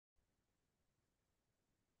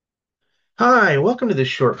Hi, welcome to this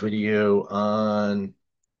short video on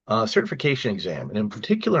certification exam. And in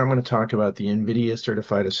particular, I'm going to talk about the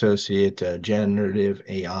NVIDIA-Certified Associate Generative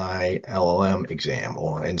AI LLM exam,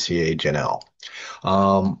 or NCA-GENL.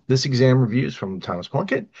 This exam review is from Thomas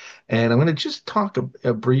Plunkett, and I'm going to just talk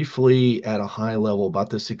briefly at a high level about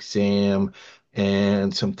this exam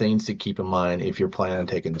and some things to keep in mind if you're planning on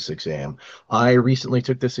taking this exam. I recently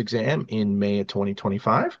took this exam in May of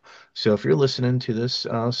 2025, so if you're listening to this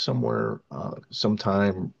somewhere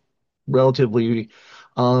sometime relatively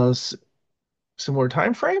uh, similar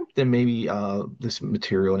time frame, then maybe this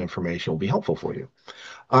material and information will be helpful for you.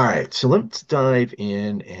 All right, so let's dive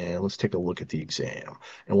in and let's take a look at the exam.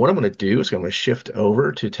 And what I'm going to do is I'm going to shift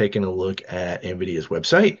over to taking a look at NVIDIA's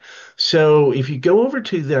website. So if you go over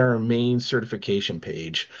to their main certification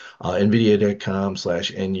page,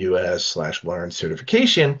 nvidia.com/NUS/learn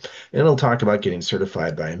certification, and it'll talk about getting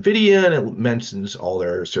certified by NVIDIA, and it mentions all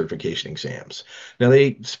their certification exams. Now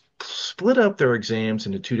they split up their exams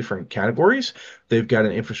into two different categories. They've got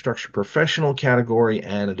an infrastructure professional category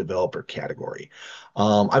and a developer category.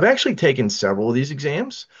 I've actually taken several of these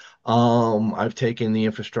exams. I've taken the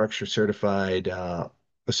Infrastructure Certified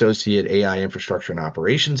Associate AI Infrastructure and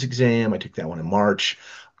Operations exam. I took that one in March.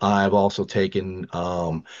 I've also taken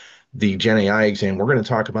the Gen AI exam we're going to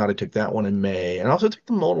talk about. I took that one in May. And I also took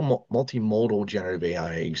the multimodal generative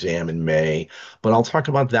AI exam in May, but I'll talk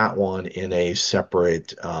about that one in a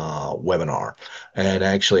separate webinar. And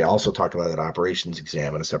actually, I also talk about that operations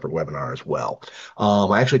exam in a separate webinar as well.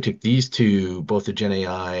 I actually took these two, both the Gen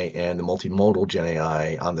AI and the multimodal Gen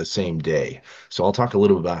AI, on the same day. So I'll talk a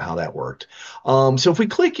little bit about how that worked. So if we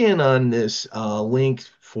click in on this link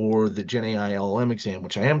for the Gen AI LLM exam,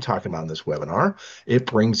 which I am talking about in this webinar, it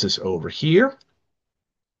brings us over here.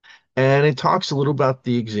 And it talks a little about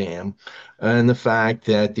the exam and the fact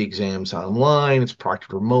that the exam's online, it's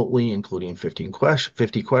proctored remotely, including 50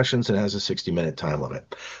 questions, and has a 60-minute time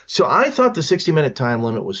limit. So I thought the 60-minute time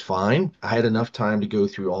limit was fine. I had enough time to go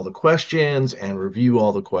through all the questions and review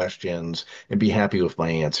all the questions and be happy with my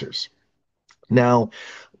answers. Now,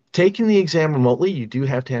 taking the exam remotely, you do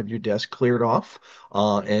have to have your desk cleared off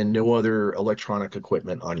and no other electronic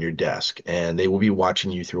equipment on your desk. And they will be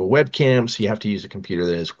watching you through a webcam, so you have to use a computer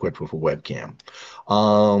that is equipped with a webcam.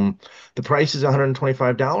 Um, the price is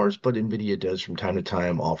 $125, but NVIDIA does from time to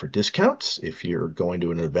time offer discounts. If you're going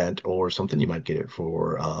to an event or something, you might get it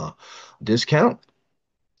for a discount.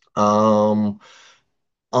 Um,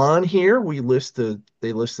 on here, they list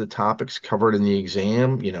the topics covered in the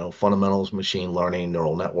exam, fundamentals, machine learning,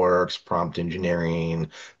 neural networks, prompt engineering,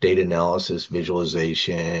 data analysis,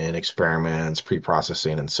 visualization, experiments,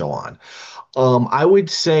 pre-processing, and so on. I would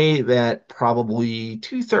say that probably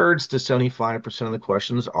two-thirds to 75% of the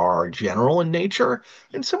questions are general in nature,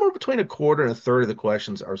 and somewhere between a quarter and a third of the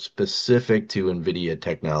questions are specific to NVIDIA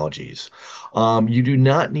technologies. You do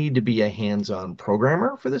not need to be a hands-on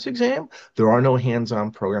programmer for this exam. There are no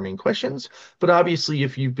hands-on programming questions, but obviously,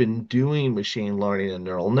 if you've been doing machine learning and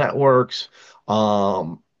neural networks,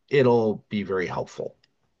 it'll be very helpful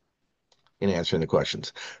in answering the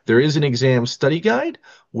questions. There is an exam study guide,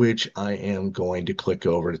 which I am going to click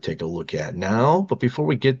over to take a look at now. But before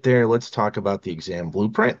we get there, let's talk about the exam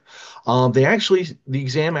blueprint. The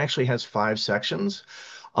exam actually has 5 sections.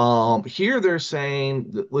 Here they're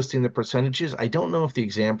saying, listing the percentages. I don't know if the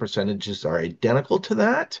exam percentages are identical to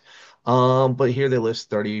that. But here they list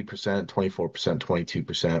 30%, 24%,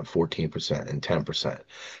 22%, 14%, and 10%.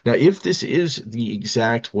 Now, if this is the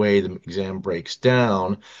exact way the exam breaks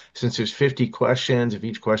down, since there's 50 questions, if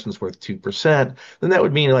each question is worth 2%, then that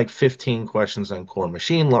would mean like 15 questions on core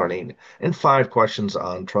machine learning and 5 questions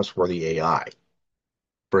on trustworthy AI,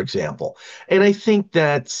 for example. And I think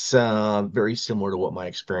that's very similar to what my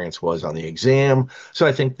experience was on the exam. So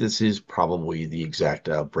I think this is probably the exact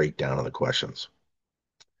breakdown of the questions.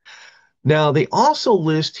 Now, they also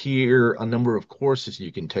list here a number of courses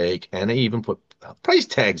you can take, and they even put price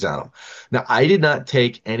tags on them. Now, I did not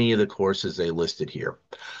take any of the courses they listed here.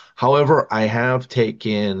 However, I have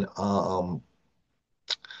taken a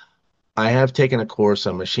course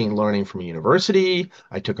on machine learning from university.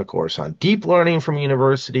 I took a course on deep learning from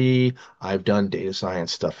university. I've done data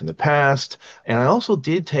science stuff in the past, and I also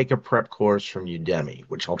did take a prep course from Udemy,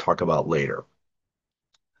 which I'll talk about later.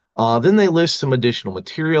 Then they list some additional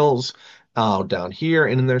materials down here,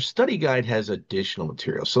 and then their study guide has additional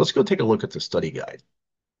materials. So let's go take a look at the study guide.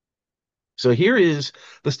 So here is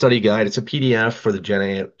the study guide. It's a PDF for the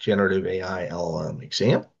Generative AI LLM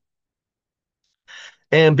exam.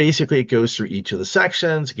 And basically, it goes through each of the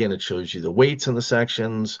sections. Again, it shows you the weights in the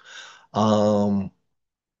sections. Um,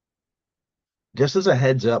 Just as a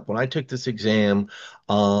heads up, when I took this exam,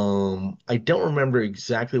 I don't remember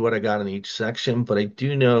exactly what I got in each section, but I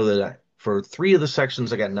do know that for three of the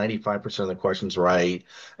sections, I got 95% of the questions right,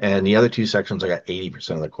 and the other two sections, I got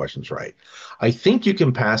 80% of the questions right. I think you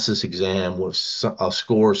can pass this exam with a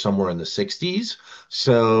score somewhere in the 60s.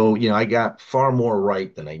 So, I got far more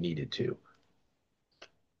right than I needed to.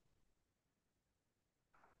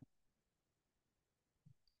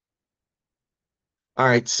 All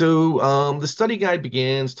right, so the study guide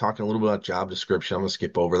begins talking a little bit about job description. I'm going to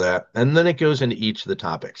skip over that. And then it goes into each of the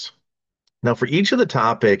topics. Now, for each of the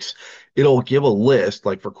topics, it'll give a list,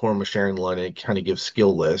 like for core machine learning, it kind of gives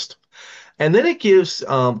skill list. And then it gives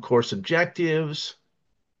course objectives,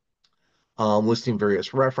 listing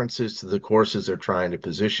various references to the courses they're trying to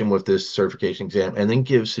position with this certification exam, and then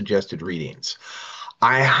gives suggested readings.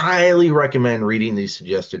 I highly recommend reading these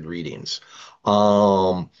suggested readings.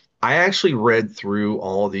 Um, I actually read through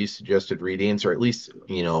all of these suggested readings, or at least,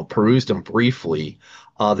 perused them briefly,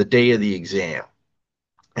 the day of the exam.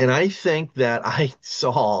 And I think that I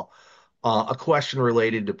saw a question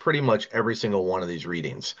related to pretty much every single one of these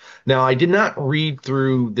readings. Now, I did not read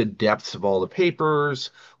through the depths of all the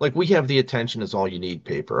papers. Like we have the attention is all you need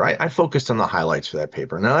paper. I focused on the highlights for that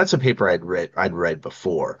paper. Now, that's a paper I'd read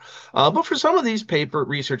before. But for some of these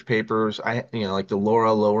research papers, like the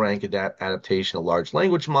Laura low rank adaptation of large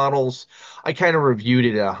language models, I kind of reviewed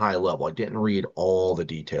it at a high level. I didn't read all the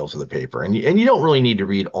details of the paper, and you don't really need to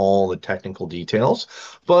read all the technical details,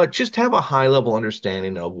 but just have a high level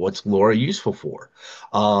understanding of what's LoRa useful for.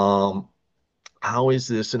 Um, how is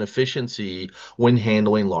this an efficiency when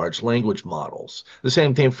handling large language models? The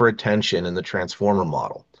same thing for attention and the transformer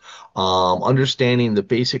model. Understanding the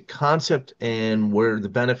basic concept and where the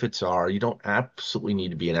benefits are, you don't absolutely need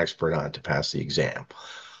to be an expert on it to pass the exam.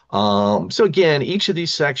 So again, each of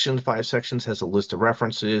these sections, 5 sections, has a list of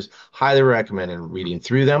references. Highly recommend reading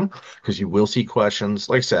through them because you will see questions.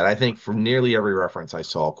 Like I said, I think for nearly every reference, I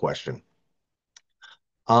saw a question.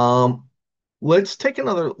 Um, let's take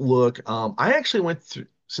another look. I actually went through,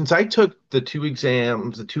 since I took the two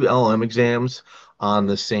exams, the two LM exams on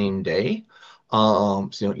the same day. So,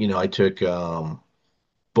 I took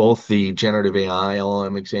both the generative AI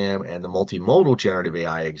LLM exam and the multimodal generative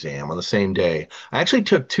AI exam on the same day. I actually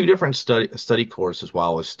took two different study courses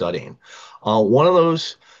while I was studying. One of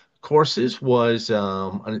those courses was the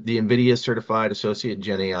NVIDIA-Certified Associate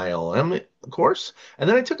Gen AI LLM course, and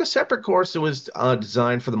then I took a separate course that was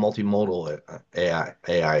designed for the multimodal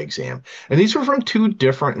AI exam. And these were from two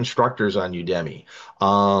different instructors on Udemy.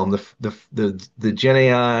 The Gen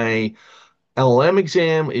AI LLM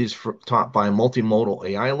exam is taught by multimodal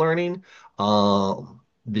AI learning.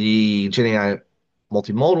 The GenAI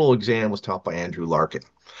multimodal exam was taught by Andrew Larkin.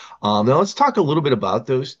 Now let's talk a little bit about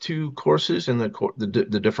those two courses and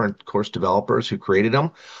the different course developers who created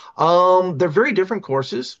them. They're very different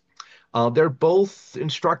courses. They're both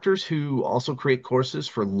instructors who also create courses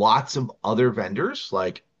for lots of other vendors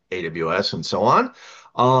like AWS and so on.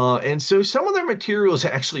 And so some of their material is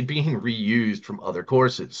actually being reused from other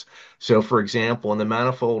courses. So, for example, in the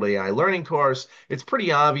Manifold AI Learning course, it's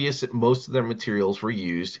pretty obvious that most of their materials were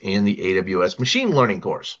used in the AWS Machine Learning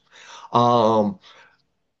course. Um,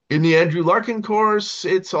 in the Andrew Larkin course,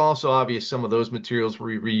 it's also obvious some of those materials were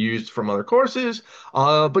reused from other courses,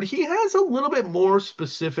 but he has a little bit more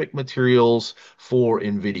specific materials for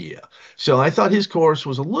NVIDIA. So I thought his course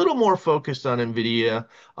was a little more focused on NVIDIA.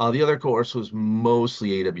 The other course was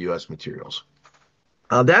mostly AWS materials.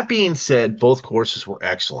 That being said, both courses were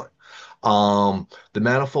excellent. The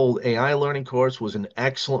Manifold AI Learning course was an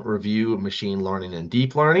excellent review of machine learning and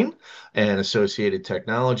deep learning and associated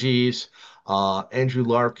technologies. Andrew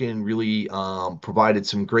Larkin really provided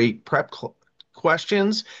some great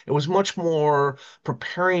questions. It was much more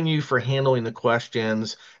preparing you for handling the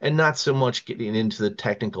questions and not so much getting into the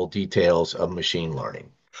technical details of machine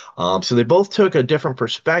learning. So they both took a different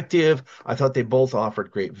perspective. I thought they both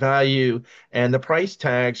offered great value, and the price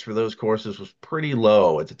tags for those courses was pretty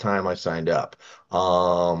low at the time I signed up.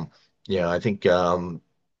 I think the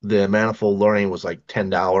Manifold Learning was like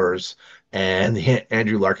 $10, and the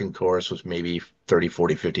Andrew Larkin course was maybe 30,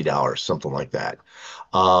 40, $50, something like that.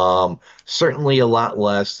 Certainly a lot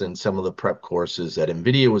less than some of the prep courses that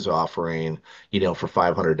NVIDIA was offering, for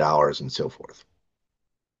 $500 and so forth.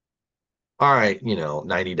 All right,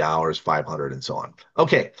 $90, 500 and so on.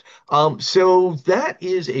 Okay. So that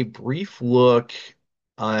is a brief look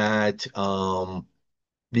at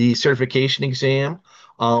the certification exam.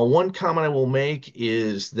 One comment I will make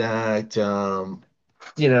is that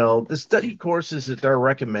The study courses that they're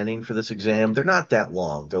recommending for this exam, they're not that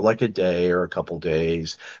long. They're like a day or a couple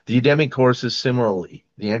days. The Udemy courses, similarly.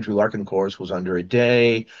 The Andrew Larkin course was under a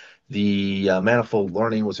day. The Manifold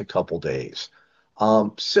Learning was a couple days.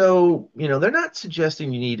 So, they're not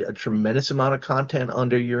suggesting you need a tremendous amount of content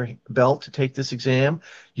under your belt to take this exam.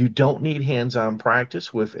 You don't need hands-on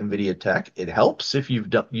practice with NVIDIA Tech. It helps if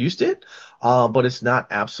you've used it, but it's not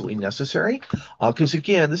absolutely necessary. Because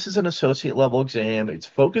again, this is an associate level exam. It's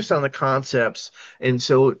focused on the concepts, and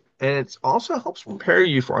it also helps prepare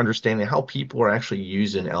you for understanding how people are actually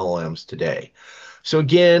using LLMs today. So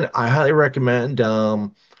again, I highly recommend,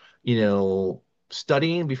 you know,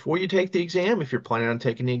 studying before you take the exam if you're planning on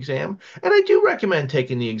taking the exam. And I do recommend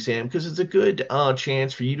taking the exam because it's a good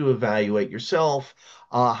chance for you to evaluate yourself,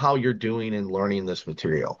 how you're doing in learning this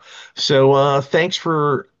material. So thanks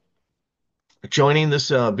for joining this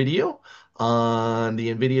video on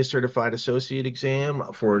the NVIDIA Certified Associate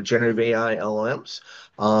exam for Generative AI LLMs.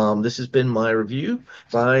 This has been my review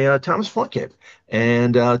by Thomas Plunkett.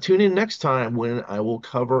 And tune in next time when I will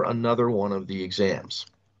cover another one of the exams.